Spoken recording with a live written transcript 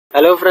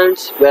Hello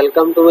friends,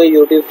 welcome to my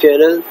YouTube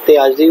channel. ਤੇ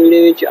ਅੱਜ ਦੀ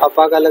video ਵਿੱਚ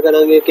ਆਪਾਂ ਗੱਲ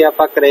ਕਰਾਂਗੇ ਕਿ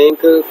ਆਪਾਂ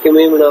ਕ੍ਰੈਂਕ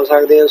ਕਿਵੇਂ ਬਣਾ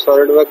ਸਕਦੇ ਹਾਂ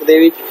ਸੋਲਿਡਵਰਕ ਦੇ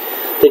ਵਿੱਚ।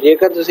 ਤੇ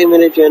ਜੇਕਰ ਤੁਸੀਂ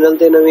ਮੇਰੇ ਚੈਨਲ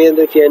ਤੇ ਨਵੇਂ ਹੋ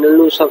ਤਾਂ ਚੈਨਲ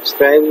ਨੂੰ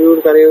ਸਬਸਕ੍ਰਾਈਬ ਜ਼ਰੂਰ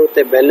ਕਰਿਓ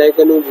ਤੇ ਬੈਲ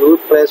ਆਈਕਨ ਨੂੰ ਜ਼ਰੂਰ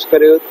ਪ੍ਰੈਸ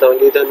ਕਰਿਓ ਤਾਂ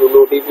ਕਿ ਤੁਹਾਨੂੰ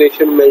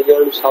ਨੋਟੀਫਿਕੇਸ਼ਨ ਮਿਲ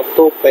ਜਾਣ ਸਭ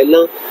ਤੋਂ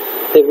ਪਹਿਲਾਂ।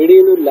 ਤੇ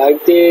ਵੀਡੀਓ ਨੂੰ ਲਾਈਕ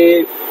ਤੇ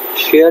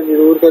ਸ਼ੇਅਰ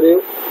ਜ਼ਰੂਰ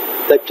ਕਰਿਓ।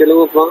 ਤਾਂ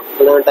ਚਲੋ ਆਪਾਂ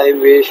ਬੜਾ ਟਾਈਮ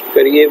ਵੇਸਟ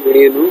ਕਰੀਏ,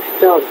 ਵੀਡੀਓ ਨੂੰ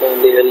ਸਟਾਰਟ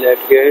ਕਰਦੇ ਹਾਂ।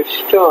 Let's get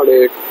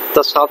started.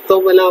 ਤਾਂ ਸਭ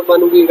ਤੋਂ ਪਹਿਲਾਂ ਆਪਾਂ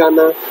ਨੂੰ ਕੀ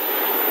ਕਰਨਾ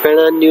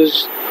ਪੈਣਾ,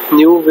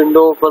 न्यू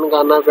विंडो ओपन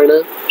करना पैना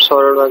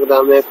सॉलिडवर्क का।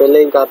 मैं पहले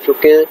ही कर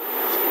चुके हैं।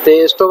 तो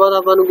इस तो बाद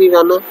अपन की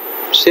करना,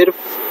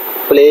 सिर्फ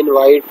प्लेन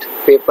वाइट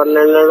पेपर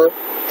ले लेना।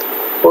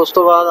 उस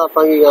तो बाद आप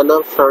की करना,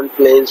 फ्रंट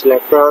प्लेन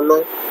सिलेक्ट करना।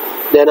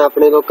 दैन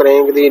अपने को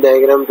क्रैंक की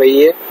डायग्राम पई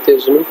है तो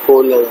उसमें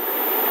खोल लेना।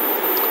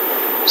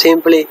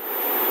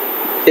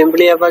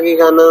 सिंपली आप की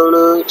करना, हुण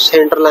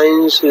सेंटर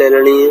लाइन्स ले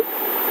लेनी है,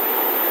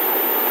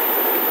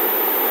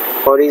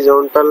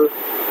 हॉरिजॉन्टल,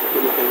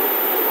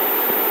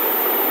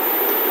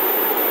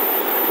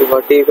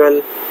 वर्टिकल।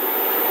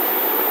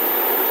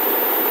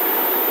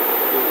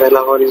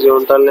 पहला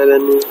हॉरिजॉन्टल ले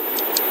लेनी,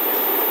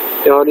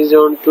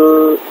 हॉरिजॉन्टल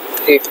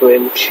एक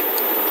minute,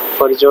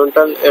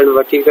 horizontal and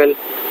vertical.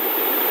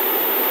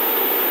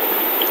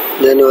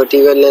 Then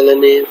vertical ले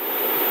लेनी,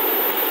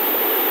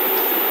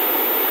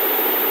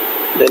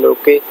 देन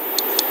ओके।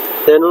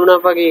 देन हुण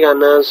आपां की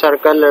करना,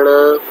 सर्कल लेना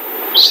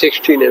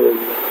 16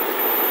 mm का।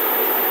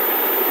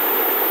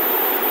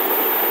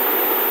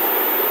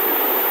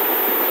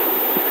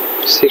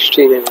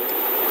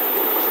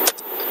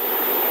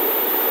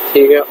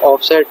 ठीक है।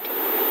 Offset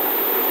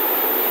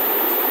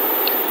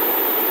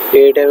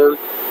 8 mm,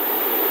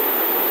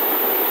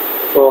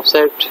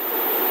 offset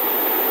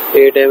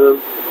 8 mm।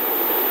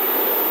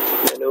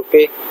 Then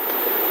okay.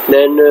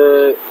 Then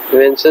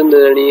dimension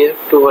देनी है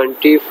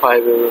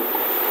 25 mm,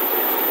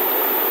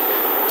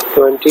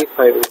 25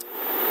 mm।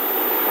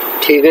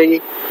 ठीक है जी।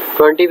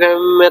 25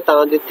 mm मैं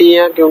तां दित्ती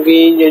है क्योंकि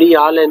जिहड़ी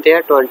आ लेंथ है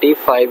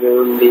 25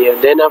 mm दी है।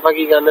 देन आपां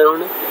की करना,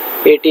 हुण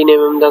 18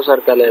 mm का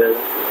सर्कल ले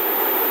लेना।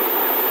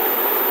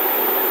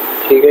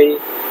 ठीक है जी,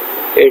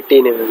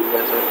 18 mm का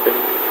सर्कल।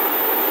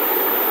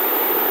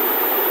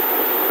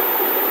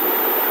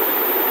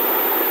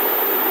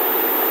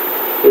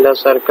 ਜਿਹੜਾ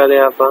सर्कल है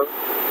आप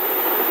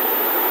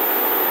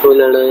वो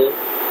लेना है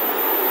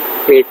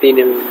 18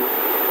 mm।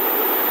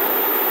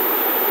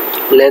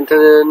 लेंथ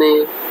देनी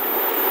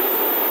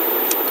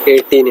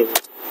 18 mm।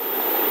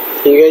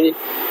 ठीक है जी।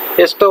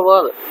 इस तो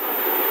बाद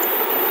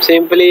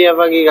सिंपली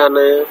आप की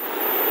करना है,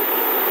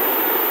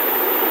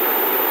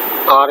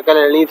 आर्क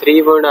लेनी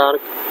 3 पॉइंट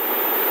आर्क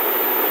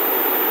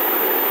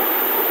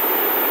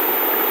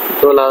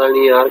तो ला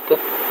लेनी आर्क।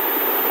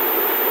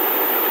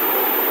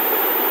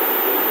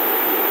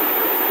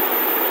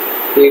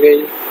 ठीक है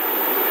जी।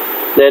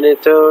 देन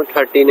इतो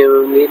 13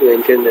 mm की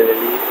डिमेंशन दे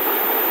देनी।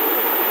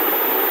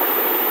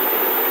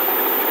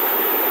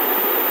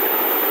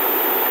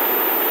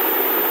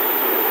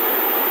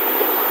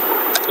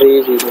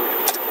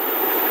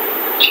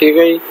 ठीक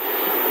है जी।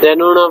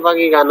 देन हुण आपां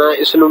की करना,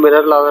 इसनूं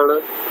मिरर ला देना।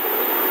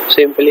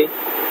 Simply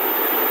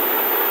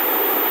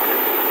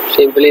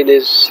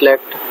this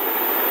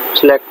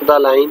select the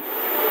line,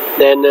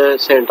 then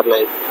center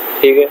line।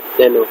 ठीक है।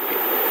 then okay.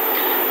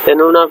 then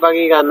हुण आपां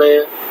की करना है,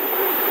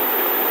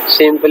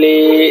 सिंपली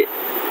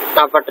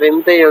आपां ट्रिम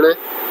ते जाना,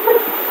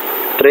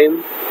 ट्रिम।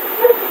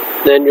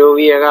 then जो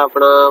भी हैगा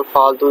अपना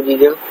फालतू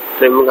चीज़ां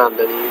ट्रिम कर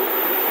देनी है।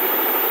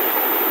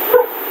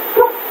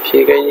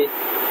 ठीक है जी।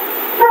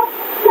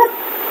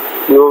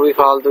 जो भी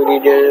फालतू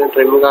चीज़ें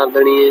ट्रिम कर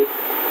देनी है।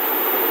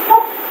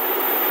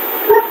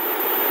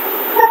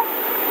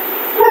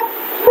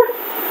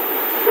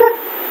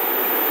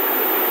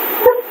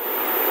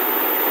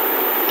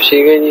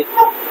 ठीक है जी।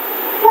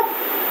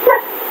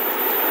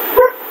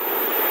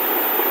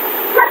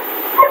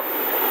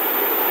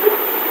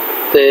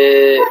 ते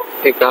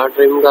एक आ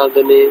ट्रिम कर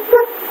देनी।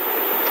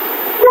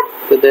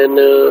 देन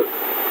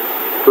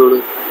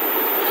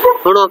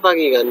हुण आपां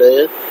की करना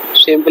है,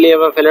 सिंपली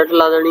आपां फिलेट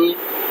ला देनी है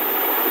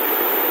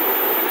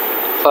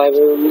 5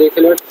 mm की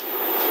फिलेट।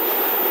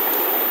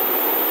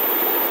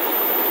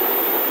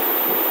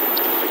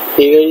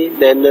 ठीक है जी।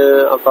 देन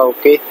आपां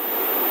ओके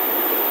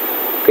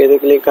ते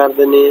क्लिक कर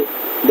देनी है।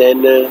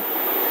 देन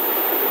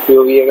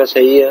जो भी है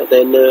सही है।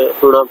 देन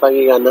हुण आपां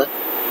की करना,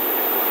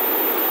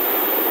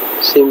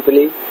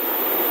 सिंपली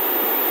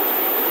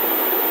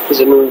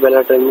इसनूं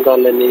पहला ट्रिम कर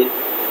लेनी है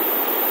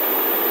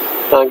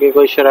ताकि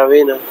कोई शरावे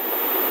ना।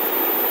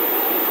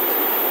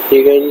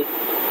 ठीक है जी।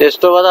 इस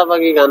तो बाद आपां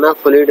की करना,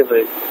 fully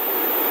define.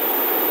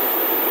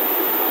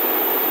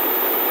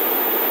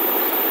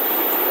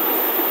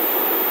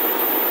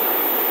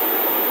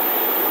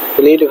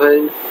 Fully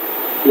define.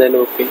 Then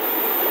okay.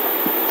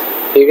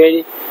 ठीक है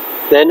जी।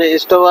 देन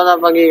इस तो बाद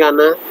आपां की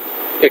करना,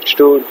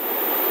 एक्सट्रूड।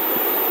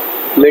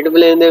 मिड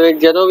प्लेन दे विच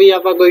जदों भी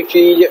आपां कोई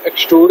चीज़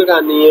एक्सट्रूड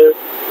करनी है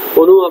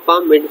उन्हों आपां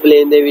मिड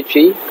प्लेन दे विच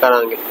ही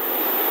करांगे।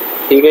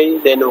 ठीक है जी।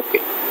 Then okay.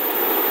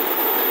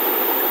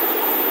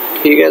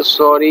 ठीक है।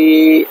 सॉरी,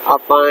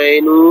 आपां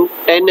इहनूं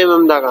 10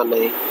 mm का करना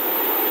है।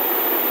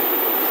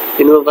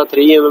 इनू आप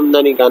 3 mm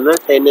का नहीं करना,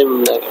 10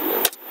 mm का करना।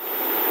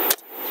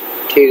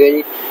 ठीक है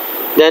जी।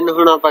 देन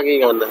हुण आपां की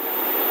करना,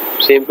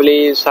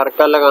 सिंपली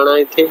सर्कल लगाना,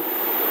 इत्थे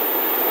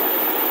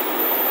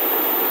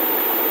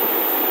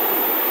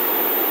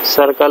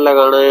सर्कल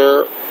लगाना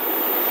है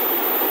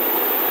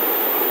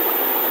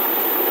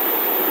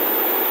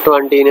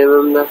 20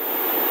 mm का,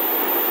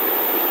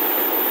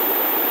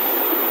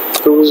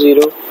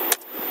 20।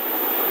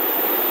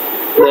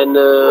 देन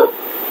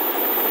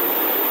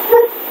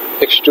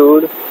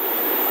एक्सट्रूड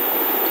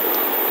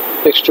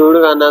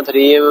करना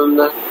 3 mm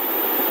का।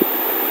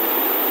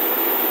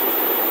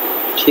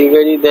 ठीक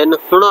है जी। देन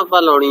हुण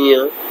आपां लाउणी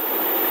है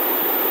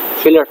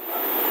फिलट,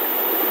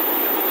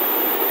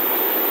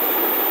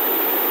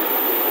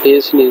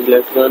 फेस नहीं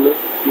सिलेक्ट करना।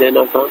 देन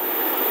आपां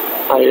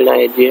आ जिहड़ा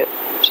एज है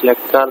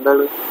सिलेक्ट कर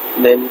देना।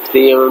 देन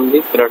 3 mm की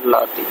फिलट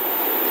लाती।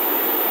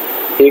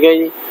 ठीक है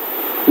जी।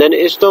 देन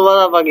इस तो बाद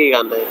आपां की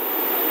करना है,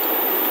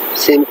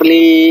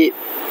 सिंपली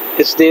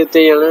इस दे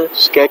उत्ते जाना,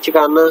 स्कैच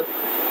करना।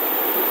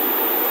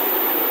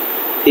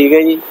 ठीक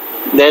है जी।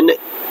 देन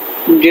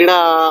जिहड़ा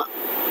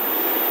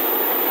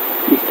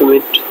एक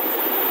मिनट,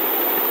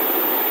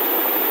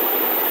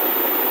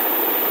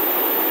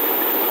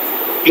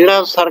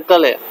 जिहड़ा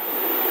सर्कल है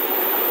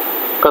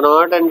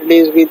कन्वर्ट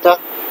एंटिटीज कीता।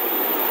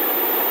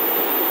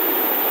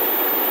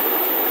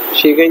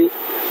 ठीक है जी।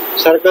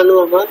 सर्कल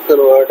नूं आपां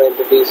कन्वर्ट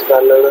एंटिटीज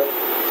कर लेना।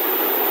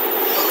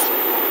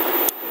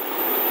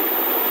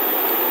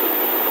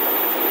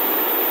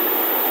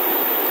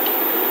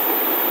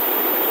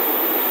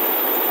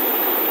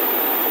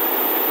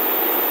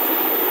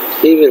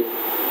 ठीक है जी।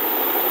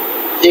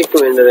 1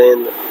 मिनट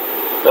रहन दो।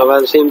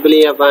 अब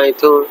सिंपली आपां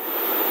इथों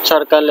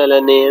सर्कल ले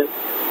लेने हैं।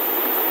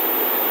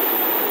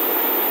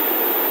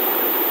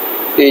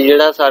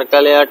 जिहड़ा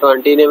सर्कल है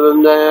 20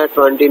 mm का है,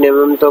 20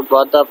 mm तो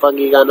बाद आपां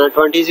की करना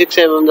 26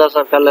 mm का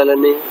सर्कल ले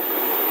लेने।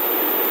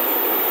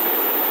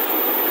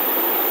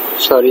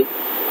 सॉरी,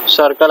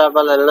 सर्कल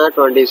आपां ले लेना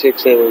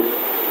 26 mm।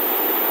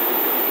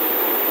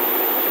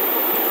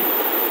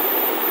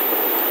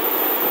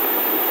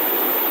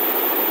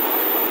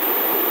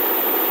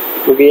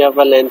 क्योंकि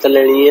आपां लेंथ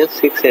लेनी है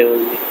 6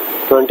 mm की,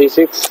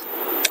 26।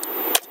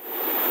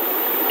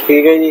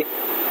 ठीक है जी।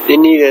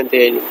 इन्नी लेंथ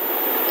है जी।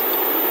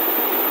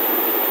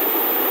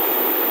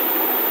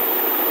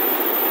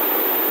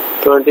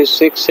 तो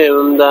 26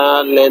 mm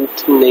का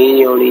लेंथ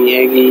नहीं होनी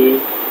हैगी।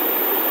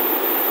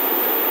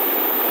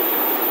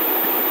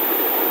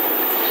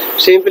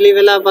 सिंपली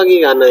पहला आपां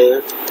की करना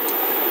है,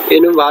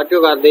 इनू बाद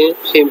चो करते हैं।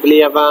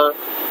 सिंपली आपां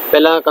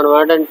पहला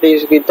कन्वर्ट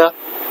एंटिटीज कीता।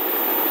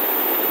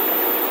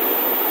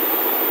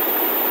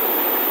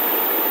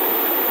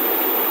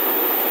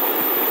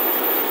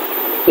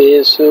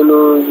 इस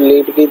नू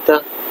डिलीट कीता।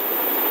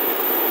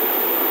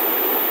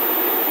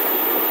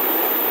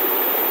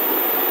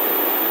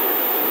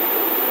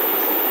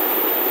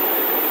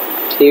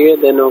 ठीक है।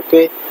 Then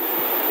okay.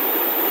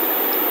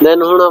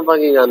 देन हुण आपां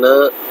की करना,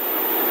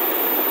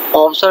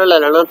 ऑफसेट ले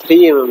लेना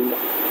 3 mm का,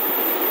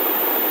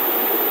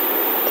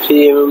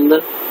 3 mm का।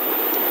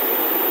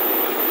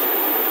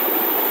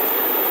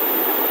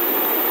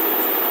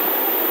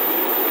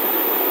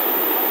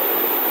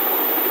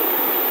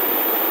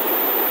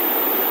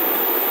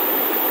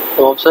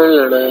 ऑप्शन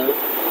लेना है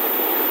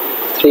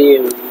 3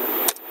 mm।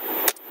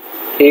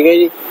 ठीक है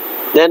जी।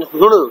 देन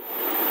हुण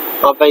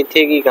आपां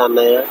इत्थे की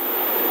करना है,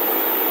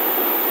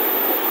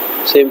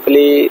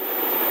 सिंपली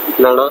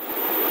लाना,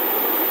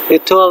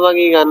 इत्थों आपां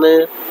की करना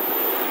है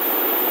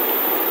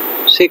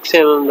 6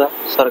 mm का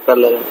सर्कल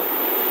ले लेना।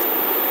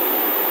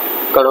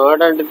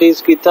 कन्वर्ट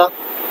एंटिटीज कीता।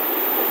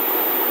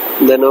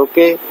 Then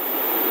okay.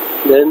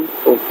 Then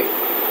okay.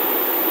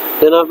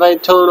 Then आपां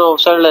इत्थों हुण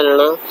ऑफसेट ले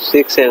लेना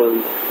 6 mm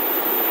का।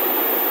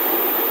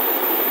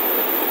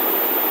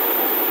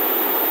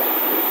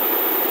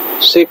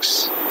 जी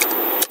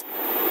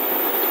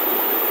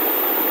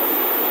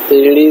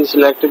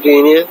सिलेक्ट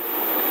चेन है,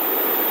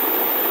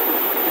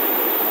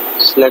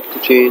 सिलेक्ट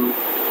चेन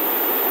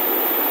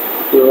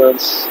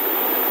रिवर्स।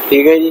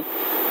 ठीक है जी।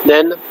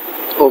 Then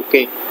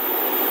okay.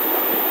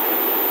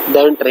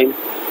 Then trim,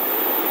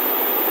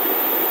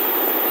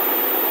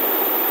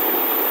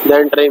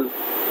 then trim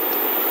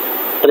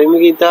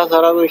कीता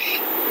सारा कुछ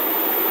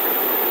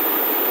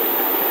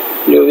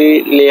जो भी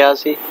लिया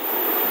सी।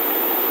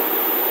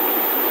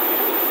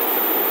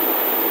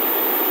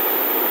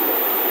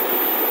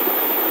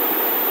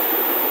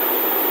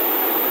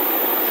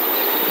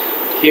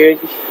 ठीक है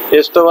जी।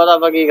 इस तो बाद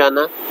आपां की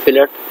करना,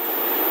 फिलट।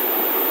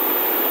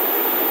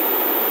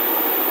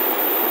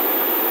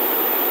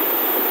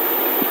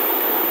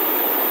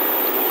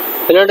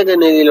 फिलट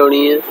किन्ने दी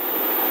लाउणी है,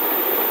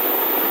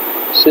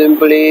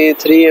 सिंपली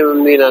 3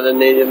 mm दी ला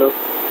लेने। चलो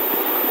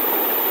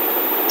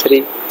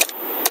 3।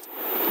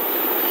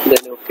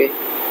 Then okay.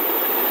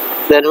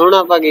 देन हुण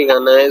आपां की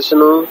करना है,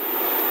 इसनू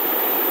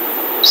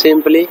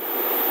simply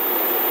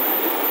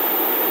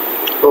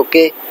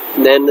okay.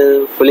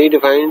 Then fully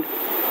defined.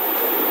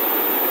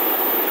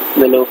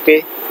 Then okay.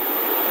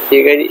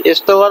 ठीक है जी।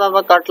 इस तो बाद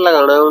आपां कट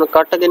लगाना है। हुण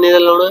कट किन्ने दा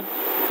लाउणा,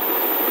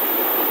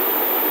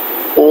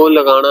 वो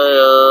लगाना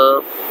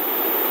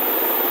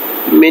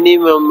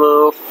मिनीमम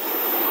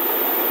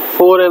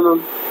 4 mm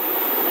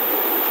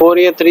 4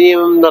 या 3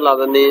 mm ਦਾ ਲਾ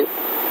ਦਿੰਦੇ ਆ।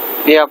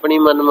 ਇਹ ਆਪਣੀ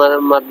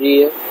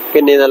ਮਰਜ਼ੀ ਹੈ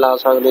ਕਿੰਨੇ ਦਾ ਲਾ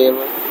ਸਕਦੇ ਆ।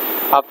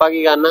 ਆਪਾਂ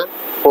ਕੀ ਕਰਨਾ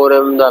 4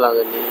 mm ਦਾ ਲਾ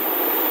ਦਿੰਦੇ ਆ।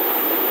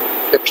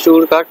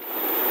 ਐਕਸਟਰੂਡ ਕੱਟ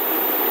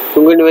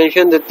ਕਿਉਂਕਿ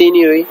ਡਿਮੈਂਸ਼ਨ ਦਿੱਤੀ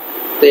ਨਹੀਂ ਹੋਈ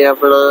ਤੇ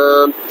ਆਪਣਾ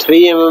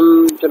 3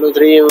 mm ਚਲੋ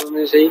 3 mm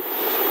ਵੀ ਸਹੀ।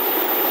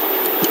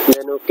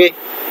 ਦੈਨ ਓਕੇ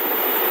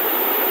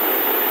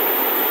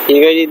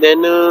ठीक है जी।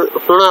 दैन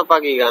हुण आपां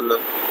की करना,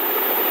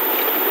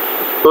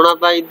 हुण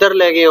आपां इधर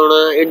लेके आउणा।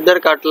 इधर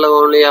कट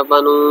लगाउण लई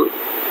आपां नूं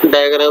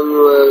डायग्राम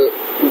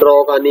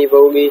ड्रॉ करनी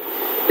पऊगी।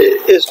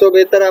 इस तो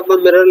बेहतर आपां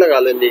मिरर लगा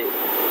लैंदे हां।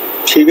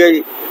 ठीक है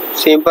जी,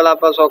 सिंपल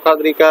आपां सौखा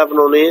तरीका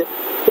अपनाउने हैं।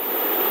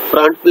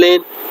 Front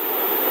plane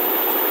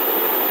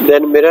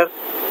then mirror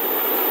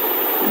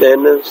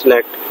then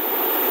select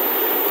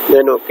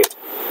then okay.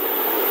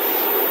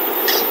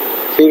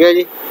 ठीक है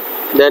जी।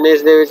 दैन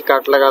इस दे विच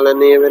कट लगा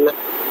लैंदे हां पहलां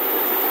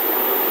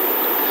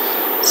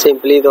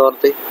सिंपली तौर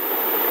पे।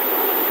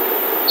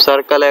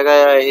 सर्कल हैगा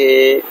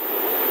ये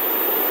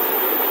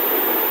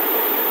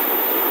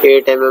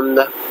 8 mm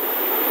दा।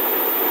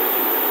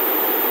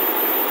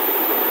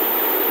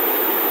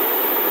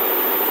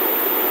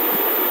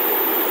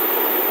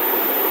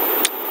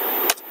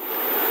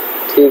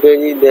 ठीक है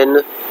जी।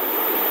 देन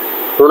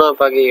हुण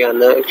आपां की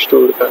करना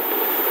एक्सट्रूड कर।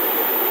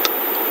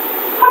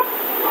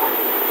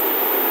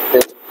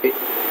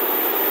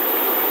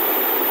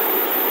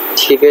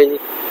 ठीक है जी।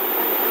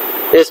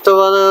 इस तो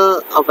बाद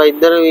आप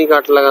इधर भी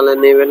कट लगा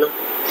लेने पहला।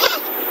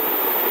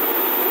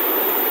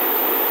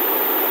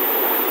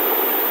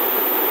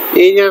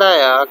 ये जड़ा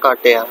आ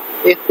कट आ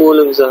ये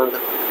फुल विजार्ड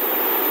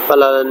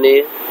पला लेने।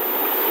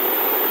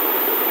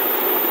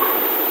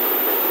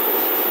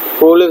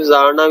 फुल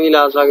विजार्ड भी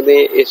ला सकते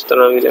हैं, इस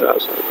तरह भी लगा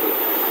सकते हैं।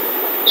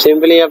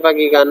 सिंपली आप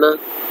की करना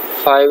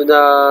 5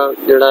 दा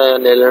जड़ा आ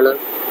ले लेना।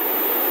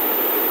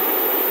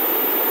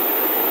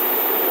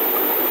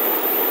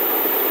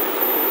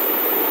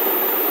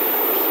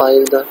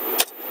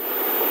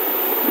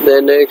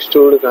 देन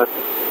एक्सट्रूड कर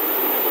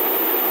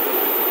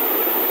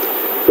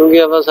क्योंकि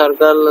आप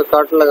सर्कल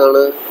कट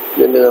लगाना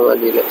जिन्ने का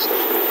मर्जी ले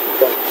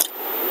सकते।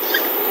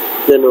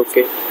 Then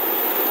okay.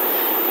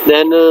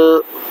 देन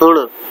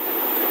हुण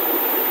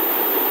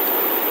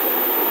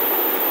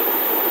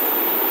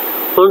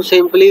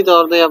सिंपली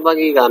तौर पे आप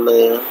की करना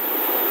है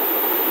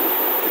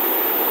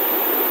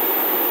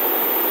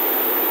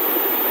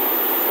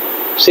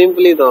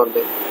सिंपली तौर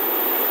पे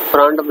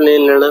फ्रंट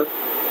प्लेन लेना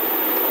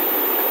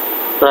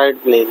राइट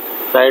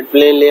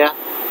प्लेन लिया।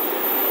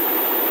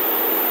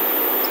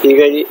 ठीक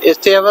है जी।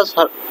 इससे आप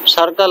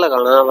सर्कल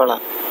लगाना वाला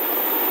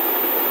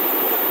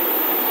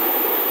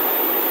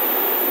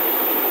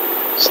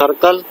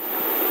सर्कल।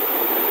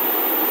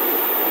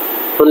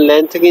 हुण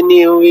लेंथ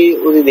कितनी होगी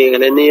उसकी देख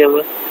लेनी है।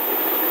 मैं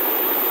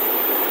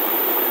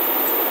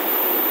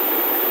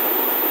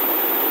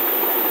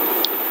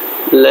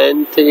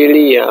लेंथ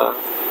जी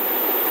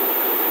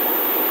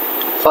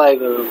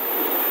 5 mm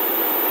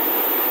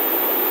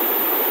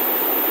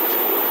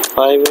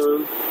 5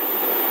 mm।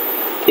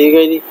 ठीक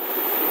है जी।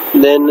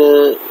 देन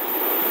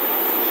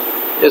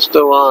इस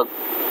तो बाद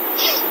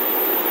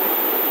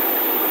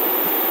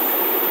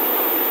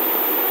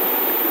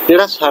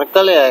जेड़ा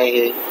सर्कल है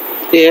ये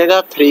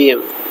हैगा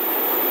 3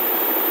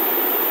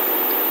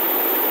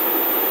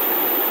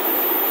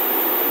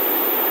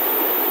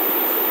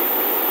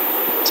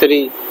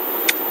 mm।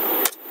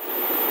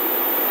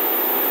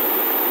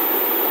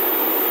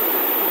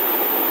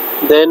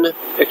 देन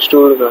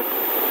एक्सट्रूड कर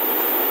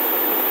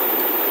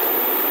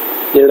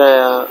जेड़ा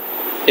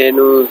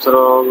इनू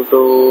from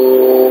to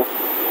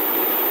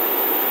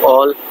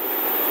all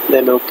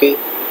then okay.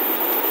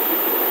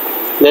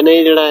 Then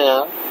ये जेड़ा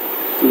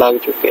लग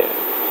चुके हैं।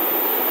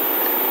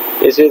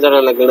 इसी तरह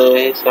लगना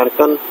है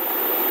सर्कल।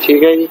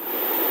 ठीक है जी।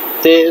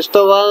 ते इस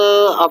तो बाद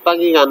आपां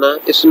की करना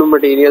इसनू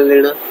मटीरियल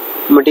देना।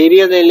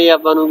 मटीरियल देने लिए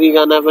आपां नू की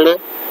करना पैना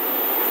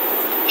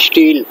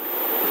स्टील।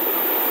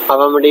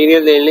 आपां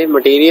मटीरियल देने लिए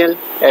मटीरियल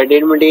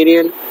एडिट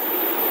मटीरियल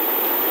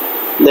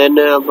देन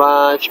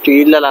आपां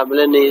स्टील दा लभ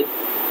लेने।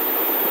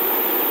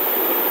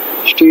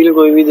 स्टील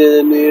कोई भी दे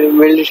देने,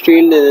 मिल्ड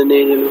स्टील दे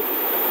देने। चलो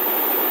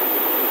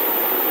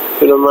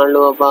चलो मान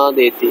लो आपां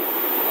देती।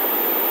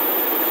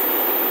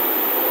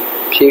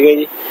 ठीक है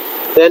जी।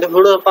 देन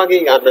हुण आपां की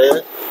करना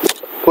है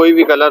कोई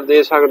भी कलर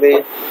दे सकते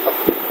हैं।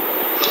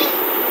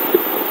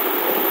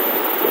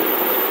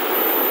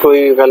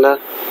 कोई भी कलर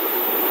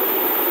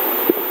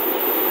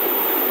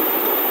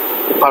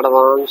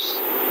एडवांस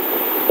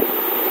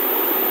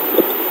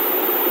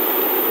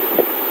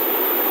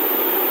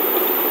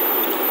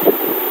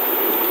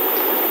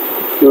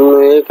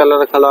ये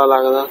कलर खला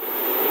लगदा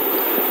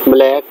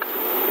ब्लैक।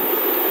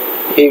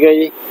 ठीक है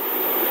जी।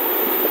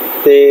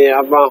 ते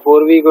आपां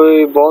होर भी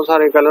कोई बहुत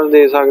सारे कलर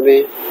दे सकते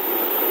हैं।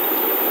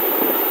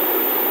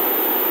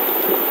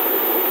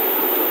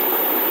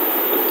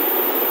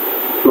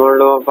 मान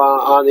लो आपां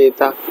आ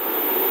देता।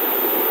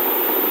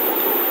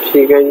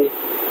 ठीक है जी।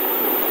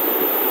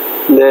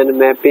 देन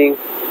मैपिंग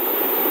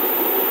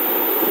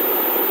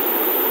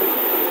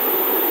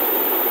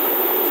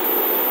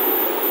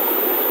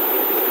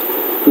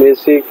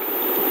बेसिक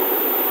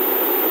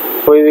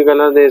कोई भी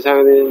कलर दे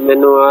सकते,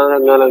 मैनू आ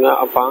रंगा लगा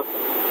आपां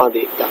आ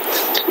देता।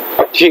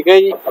 ठीक है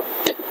जी।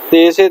 तो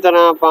इस तरह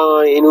आपां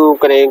इनू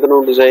क्रैंक नू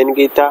डिजाइन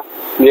किया।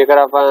 जेकर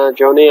आपां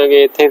चाहुंदे हां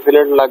कि इत्थे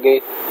फिलट लगे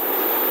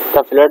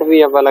तो फिलट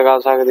भी आपां लगा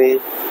सकते हैं,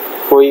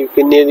 कोई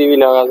किन्ने दी भी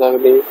लगा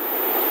सकते हैं।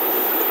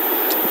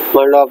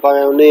 मान लो आपां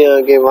चाहुंदे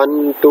हां कि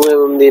 1-2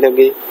 mm दी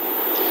लगे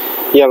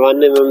या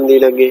 1 mm दी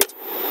लगे।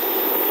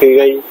 ठीक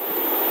है जी।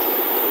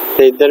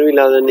 तो इधर भी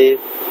ला देने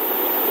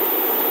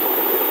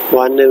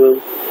 1 mm,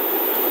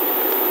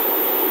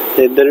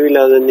 इधर भी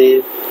ला देने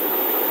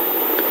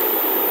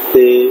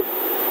ते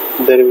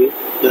इधर भी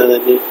ला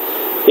देने।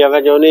 या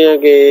अगर चाहुंदे हां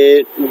कि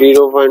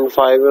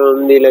 0.5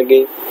 mm दी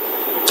लगे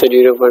तो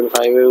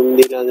 0.5 mm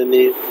दी ला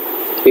देने।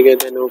 ठीक है,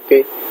 देन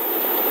ओके।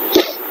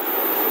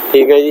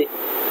 ठीक है जी।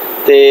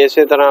 तो इस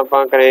तरह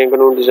आपां क्रैंक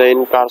नू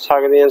डिजाइन कर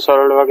सकते हैं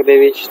सॉलिडवर्क दे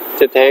विच।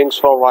 ते thanks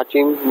for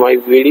watching my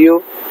video.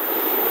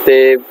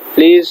 ते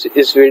प्लीज़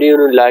इस वीडियो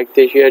नू लाइक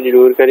ते शेयर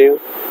जरूर करियो।